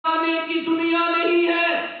की दुनिया नहीं है,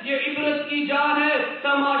 ये इबरत की जा है,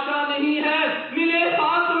 तमाशा नहीं है। मिले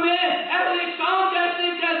खाक में अहले शाम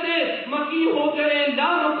कैसे कैसे, मकी हो गए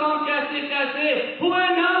लामकां कैसे कैसे, हुए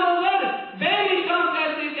नामवर बेनिशां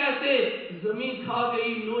कैसे कैसे, जमीन खा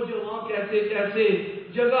गई नौजवान कैसे कैसे।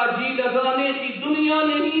 जगह जी लगाने की दुनिया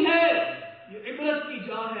नहीं है, ये इबरत की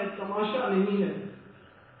जा है, तमाशा नहीं है।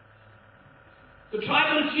 The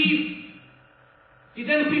tribal chief, he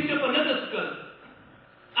then picked up another skull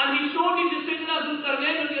and he showed it to Sayyidina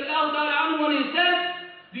Zulkarnain radiallahu ta'ala anhu and he said,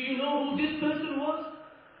 do you know who this person was?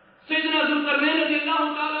 Sayyidina Zulkarnain radiallahu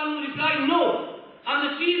ta'ala anhu replied, no. And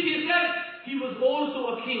the chief, he said, he was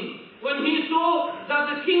also a king. When he saw that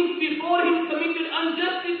the kings before him committed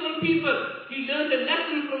injustice on people, he learned a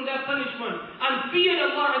lesson from their punishment and feared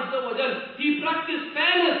Allah Azza wa Jal. He practiced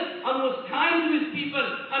fairness and was kind to his people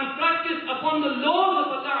and practiced upon the laws of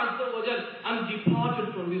Allah Azza wa Jal and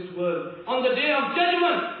departed from this world. On the day of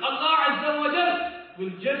judgment, Allah Azza wa Jal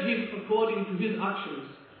will judge him according to his actions.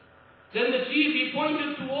 Then the chief, he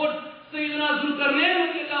pointed towards Sayyidina Zulkarnain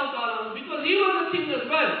because he was a king as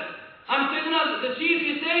well. And Sayyidina, the chief,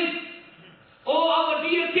 he says, oh our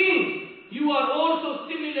dear king, you are also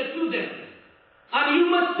similar to them. And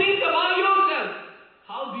you must think about yourself.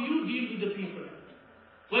 How do you deal with the people?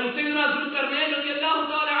 When Sayyidina Zulkarnain radiallahu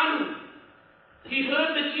ta'ala anhu, he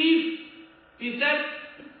heard the chief, he said,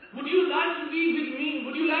 would you like to be with me?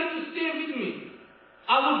 Would you like to stay with me?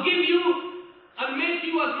 I will give you and make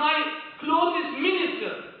you as my closest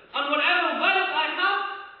minister. And whatever wealth I have,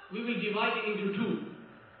 we will divide it into two.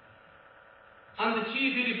 And the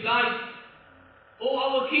chief, he replied, oh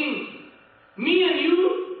our king, me and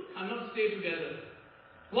you cannot stay together.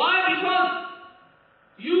 Why? Because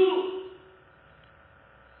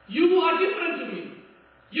you are different to me.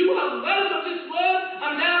 You have wealth of this world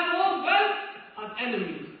and therefore wealth has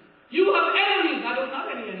enemies. You have enemies, I don't have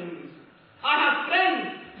any enemies. I have friends,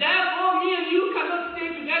 therefore me and you cannot stay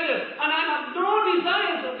together. And I have no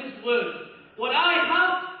desires of this world. What I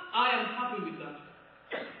have, I am happy with that.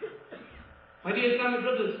 My dear Islamic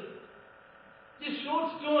brothers, this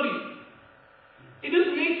short story, it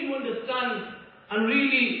just makes you understand and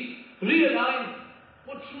really realize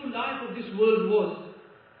what true life of this world was.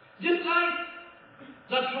 Just like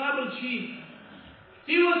that tribal chief,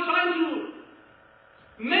 he was trying to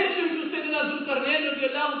mention to Sayyidina Zulkarnain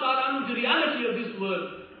radiallahu ta'ala anhu the reality of this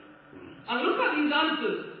world. And look at these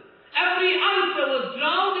answers. Every answer was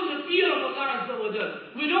drowned in the fear of Allah Azza wa Jal.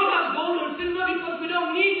 We don't have gold and silver because we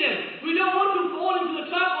don't need them. We don't want to fall into the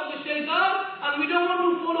trap of the shaitan and we don't want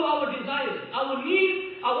to follow our desires. Our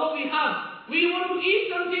needs are what we have. We want to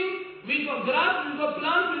eat something, we've got grass, we've got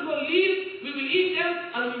plants, we've got leaves, we will eat them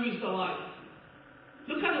and we will survive.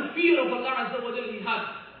 Look at the fear of Allah Azza wa Jal he had.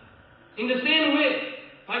 In the same way,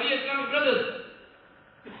 my dear Islamic brothers,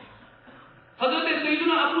 Hazrat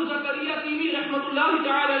Sayyidina Abu Zakaria Timi rahmatullahi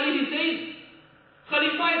ta'ala alayhi says,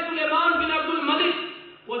 Khalifa Sulaiman bin Abdul Malik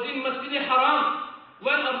was in Masjid Haram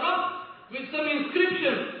when a rock with some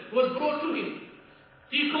inscription was brought to him.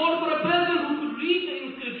 He called for a person who could read the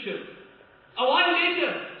inscription. A while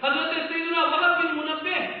later, Hazrat Sayyidina Wahab bin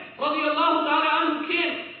Munabbih radiyallahu ta'ala anhu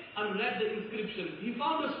came and read the inscription. He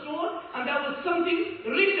found a stone and there was something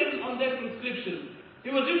written on that inscription.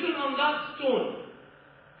 It was written on that stone.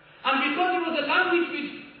 And because it was a language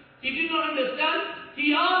which he did not understand,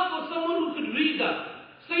 he asked for someone who could read that.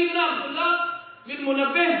 Sayyidina Abdullah bin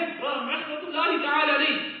Munabbih rahmatullahi ta'ala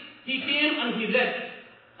alayhi, he came and he read.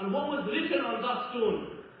 And what was written on that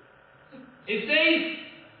stone? It says,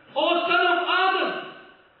 O son of Adam,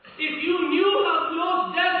 if you knew how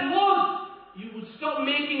close death was, you would stop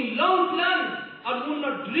making long plans and would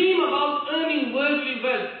not dream about earning worldly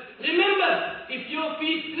wealth. Remember, if your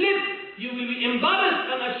feet slip, you will be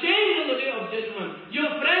embarrassed and ashamed on the day of judgment.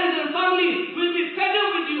 Your friends and family will be fed up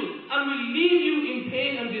with you and will leave you in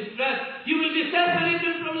pain and distress. You will be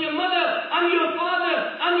separated from your mother and your father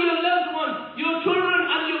and your loved ones. Your children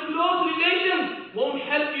and your close relations won't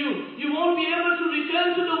help you. You won't be able to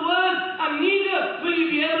return to the world and neither will you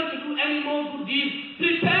be able to do any more good deeds.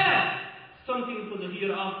 Prepare something for the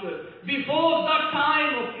hereafter before that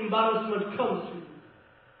time of embarrassment comes to you.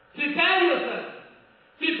 Prepare yourself.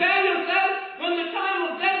 Prepare yourself when the time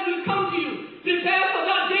of death will come to you. Prepare for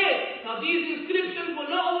that day. Now these inscriptions were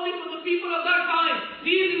not only for the people of that time.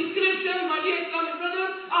 These inscriptions, my dear Islamic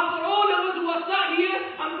brothers, are for all of us who are sat here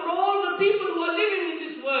and for all the people who are living in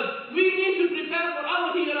this world. We need to prepare for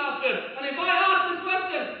our hereafter. And if I ask the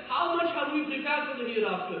question, how much have we prepared for the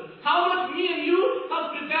hereafter? How much me and you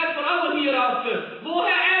have prepared for our hereafter? वो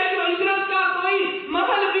है ऐशो इशरत का कोई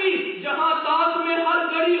महल भी जहाँ साथ में हर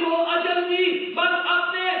घड़ी हो अजल भी बस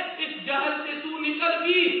अपने इस जहल से तू निकल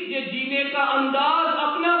भी ये जीने का अंदाज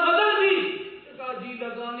अपना बदल दी। जी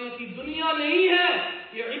लगाने की दुनिया नहीं है,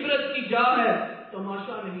 ये इबरत की जा है,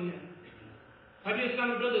 तमाशा नहीं है। My dear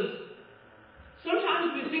Islamic brothers,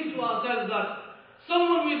 sometimes we think to ourselves that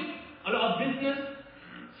someone with a lot of business,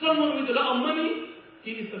 someone with a lot of money,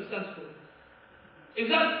 he is successful. Is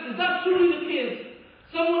that truly the case?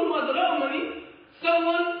 Someone who has a lot of money,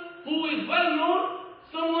 someone who is well known,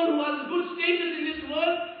 someone who has a good status in this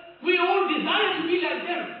world, we all desire to be like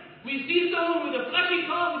them. We see someone with a flashy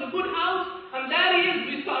car, with a good house, and there he is,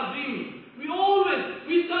 we start dreaming.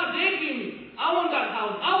 We start daydreaming. I want that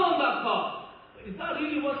house, I want that car. But is that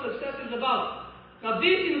really what success is about? Now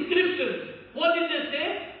these inscriptions, what did they say?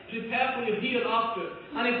 Prepare for your hereafter.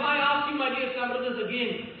 And if I ask you, my dear Islam brothers,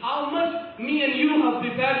 again, how much me and you have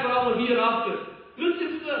prepared for our hereafter?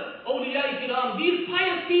 Listen to the awliya kiram, these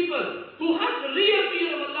pious people who have the real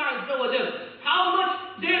fear of Allah Azza wa Jal. How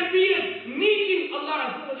much they feared meeting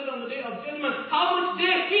Allah Azza wa Jal on the day of judgment. How much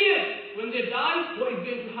they feared when they die, what is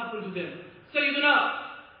going to happen to them. Sayyidina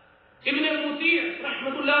Ibn al-Muti'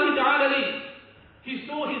 rahmatullahi ta'ala alayhi, he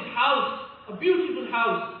saw his house, a beautiful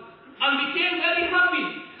house, and became very happy.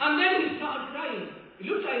 And then he started crying. He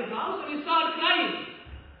looked at his house and he started crying.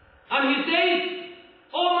 And he says,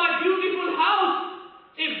 "Oh my beautiful house,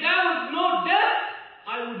 if there was no death,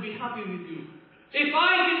 I would be happy with you. If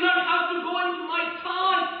I did not have to go into my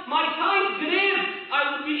tight grave, I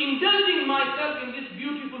would be indulging myself in this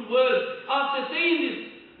beautiful world." After saying this,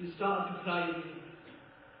 he started to cry again.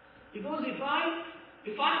 Because if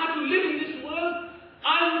I had to live in this world,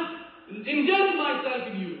 I would indulge myself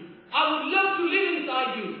in you. I would love to live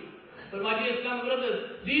inside you. But my dear Islamic brothers,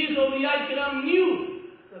 these awliya kiram knew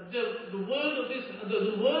that the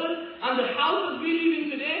world and the houses we live in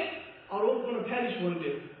today are all going to perish one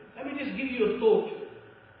day. Let me just give you a thought.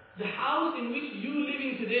 The house in which you live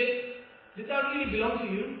in today, did that really belong to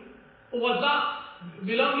you? Or was that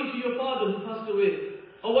belonging to your father who passed away?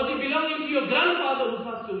 Or was it belonging to your grandfather who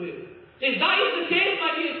passed away? If that is the case,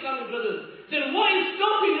 my dear Islamic brothers, then what is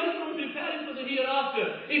stopping us from preparing for the hereafter?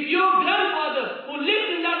 If your grandfather who lived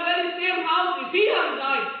in that very same house, if he has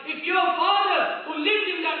died, if your father who lived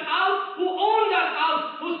in that house, who owned that house,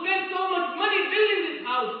 who spent so much money building this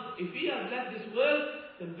house, if he has left this world,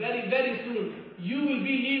 then very, very soon you will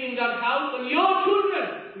be leaving that house and your children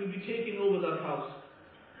will be taking over that house.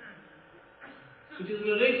 It is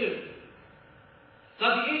narrated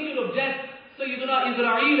that the angel of death, Sayyidina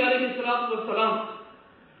Israel alayhi salatu wasalam,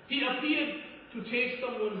 he appeared to take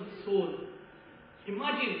someone's soul.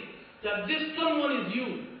 Imagine that this someone is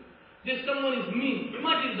you, this someone is me.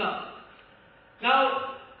 Imagine that.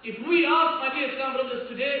 Now, if we ask, my dear Islam brothers,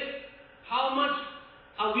 today, how much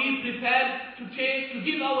are we prepared to take, to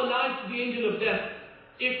give our lives to the angel of death?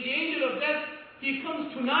 If the angel of death, he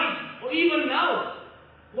comes tonight, or even now,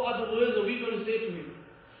 what are the words are we going to say to him?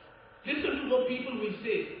 Listen to what people will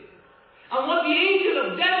say. And what the angel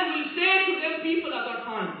of death will say to them people at that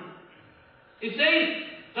time. It says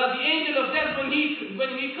that the angel of death, when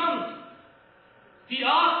he comes, he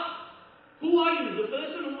asks, "Who are you?" The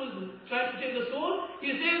person who was trying to take the soul,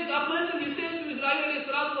 he says to Israel alayhi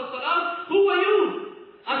salatu wasalam, "Who are you?"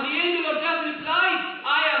 And the angel of death replies,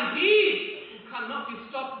 "I am he who cannot be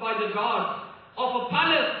stopped by the guards of a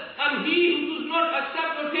palace, and he who does not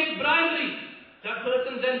accept or take bribery." That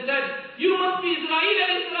person then said, "You must be Israel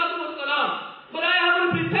alayhi salatu wasalam, but I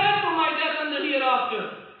haven't prepared for my death and the hereafter."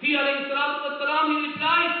 He alayhi salatu wasalam, he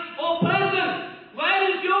replied, "Oh person, where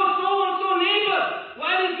is your so-and-so neighbor?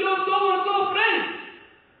 Where is your so-and-so friend?"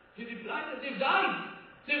 He replied that they've died.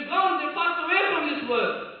 They've gone, they've passed away from this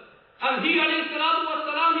world. And he alayhi salatu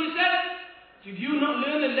wasalam, he said, "Did you not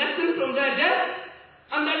learn a lesson from their death?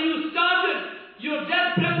 And that you started your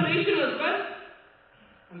death preparation as well?"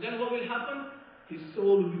 And then what will happen? His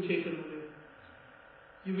soul will be taken away.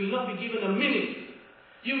 You will not be given a minute.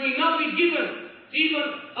 You will not be given even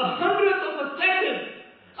 100th of a second.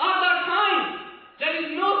 At that time, there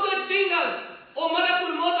is no such thing as, "Oh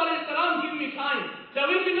Malakul Maut alayhi salam, give me time." There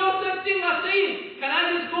will be no such thing as saying, "Can I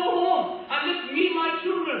just go home and just meet my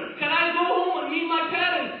children? Can I go home and meet my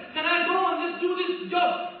parents? Can I go and just do this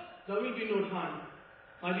job?" There will be no time.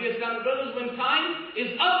 My dear Islamic brothers, when time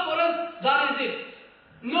is up for us, that is it.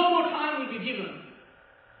 No more time will be given.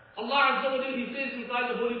 Allah Azza wa Jalla, He says inside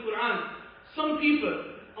the Holy Quran, some people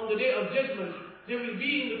on the day of judgment, they will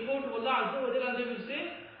be in the court of Allah Azza wa Jalla and they will say,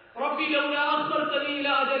 "Rabbi lawla akhartani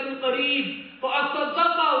ila ajalin qareeb,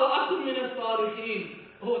 fa'asaddaqa wa akun min as-salihin."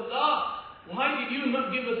 Oh Allah, why did you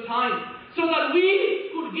not give us time so that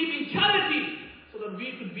we could give in charity, so that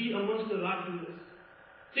we could be amongst the righteous?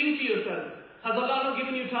 Think to yourself, has Allah not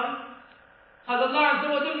given you time? Has Allah Azza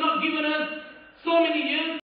wa Jalla not given us so many years?